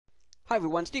Hi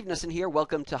everyone, Steve Nison here.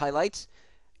 Welcome to Highlights,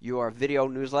 your video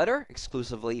newsletter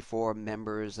exclusively for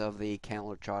members of the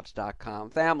CalendarCharts.com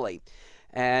family.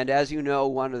 And as you know,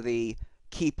 one of the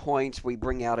key points we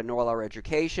bring out in all our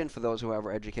education for those who have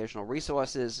our educational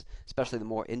resources, especially the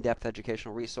more in-depth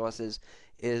educational resources,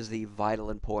 is the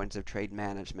vital importance of trade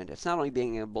management. It's not only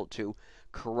being able to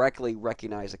correctly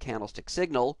recognize a candlestick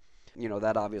signal,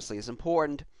 that obviously is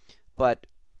important, but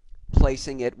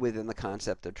placing it within the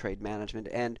concept of trade management.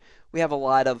 And we have a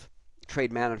lot of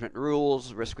trade management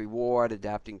rules, risk reward,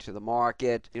 adapting to the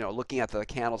market, looking at the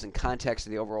candles in context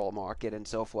of the overall market and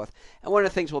so forth. And one of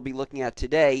the things we'll be looking at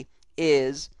today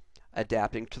is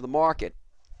adapting to the market.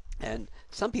 And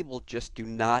some people just do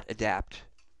not adapt.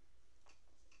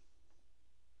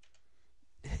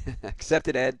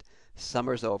 Accepted, Ed.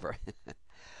 Summer's over.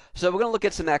 So we're going to look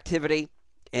at some activity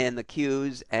in the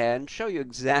cues and show you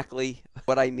exactly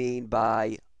what I mean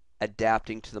by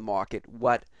adapting to the market,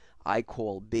 what I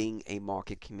call being a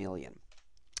market chameleon.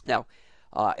 Now,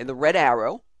 in the red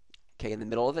arrow, in the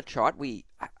middle of the chart, we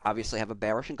obviously have a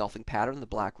bearish engulfing pattern, the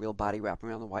black real body wrapping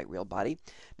around the white real body.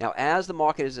 Now, as the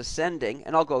market is ascending,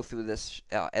 and I'll go through this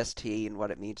ST and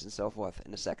what it means and so forth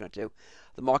in a second or two,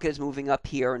 the market is moving up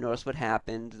here, and notice what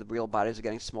happened. The real bodies are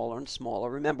getting smaller and smaller.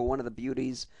 Remember, one of the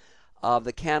beauties of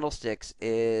the candlesticks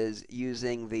is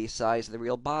using the size of the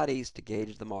real bodies to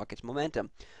gauge the market's momentum.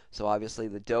 So obviously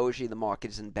the doji, the market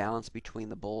is in balance between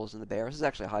the bulls and the bears. This is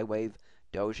actually a high wave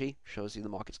doji, shows you the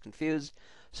market's confused.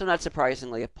 So not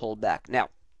surprisingly, it pulled back. Now,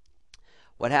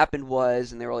 what happened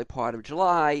was in the early part of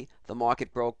July, the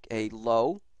market broke a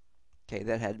low,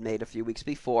 that had made a few weeks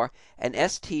before, and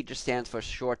ST just stands for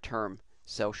short term.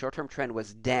 So short-term trend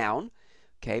was down,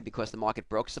 because the market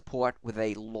broke support with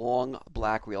a long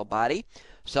black real body.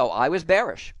 So I was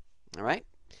bearish, all right?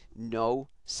 No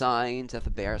signs that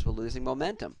the bears were losing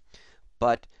momentum.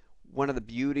 But one of the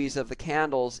beauties of the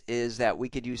candles is that we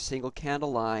could use single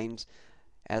candle lines,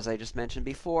 as I just mentioned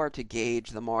before, to gauge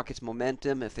the market's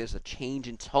momentum if there's a change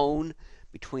in tone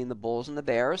between the bulls and the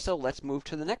bears. So let's move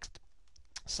to the next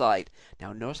slide.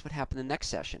 Now notice what happened in the next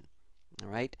session, all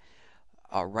right?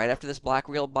 Right after this black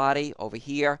real body over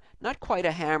here, not quite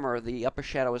a hammer, the upper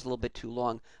shadow is a little bit too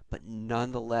long, but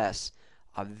nonetheless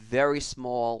a very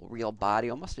small real body,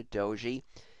 almost a doji,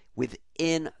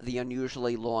 within the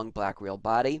unusually long black real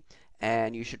body.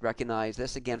 And you should recognize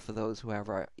this, again, for those who have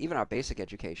even our basic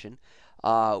education,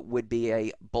 would be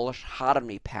a bullish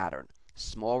hypothetical pattern.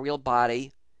 Small real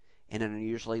body and an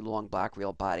unusually long black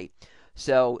real body.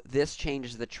 So this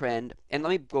changes the trend. And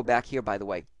let me go back here, by the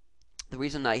way. The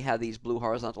reason I have these blue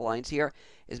horizontal lines here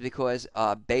is because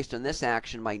based on this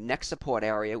action, my next support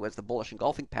area was the bullish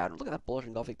engulfing pattern. Look at that bullish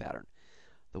engulfing pattern.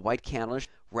 The white candle is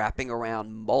wrapping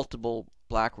around multiple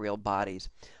black real bodies.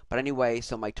 But anyway,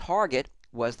 so my target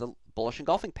was the bullish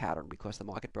engulfing pattern because the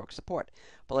market broke support.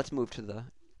 But let's move to the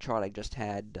chart I just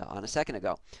had on a second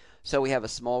ago. So we have a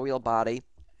small real body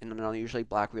and an unusually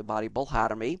black real body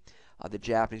bullhotomy. The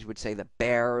Japanese would say the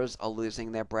bears are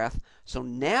losing their breath. So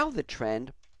now the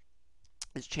trend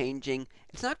is changing.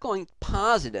 It's not going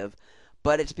positive,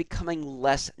 but it's becoming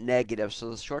less negative. So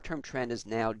the short-term trend is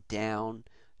now down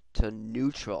to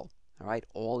neutral, all right,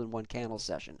 all in one candle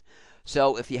session.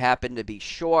 So if you happen to be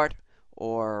short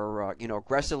or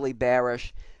aggressively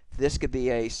bearish, this could be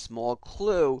a small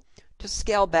clue to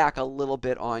scale back a little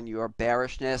bit on your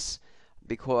bearishness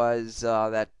because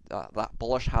that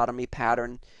bullish hypothetical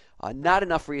pattern, not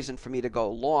enough reason for me to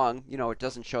go long. It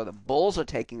doesn't show the bulls are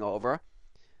taking over,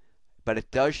 but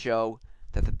it does show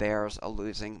that the bears are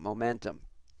losing momentum.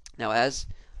 Now, as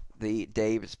the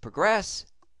days progress,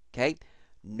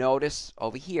 notice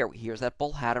over here, here's that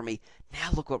bull hypothetical.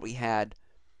 Now look what we had,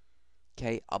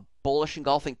 a bullish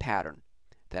engulfing pattern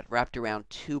that wrapped around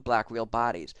two black real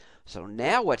bodies. So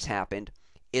now what's happened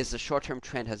is the short-term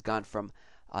trend has gone from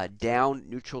down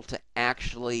neutral to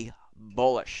actually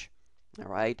bullish,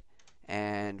 all right?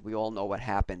 And we all know what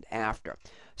happened after.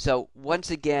 So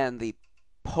once again, the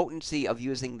potency of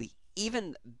using the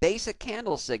even basic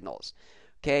candle signals,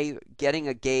 getting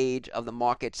a gauge of the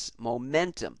market's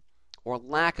momentum or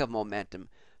lack of momentum,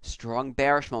 strong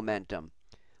bearish momentum,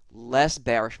 less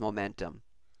bearish momentum,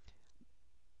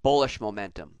 bullish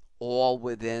momentum, all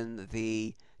within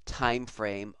the time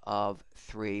frame of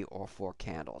 3 or 4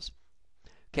 candles.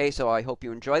 So I hope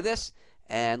you enjoy this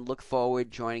and look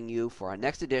forward joining you for our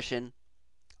next edition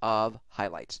of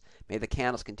Highlights. May the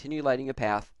candles continue lighting your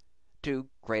path to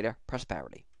greater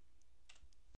prosperity.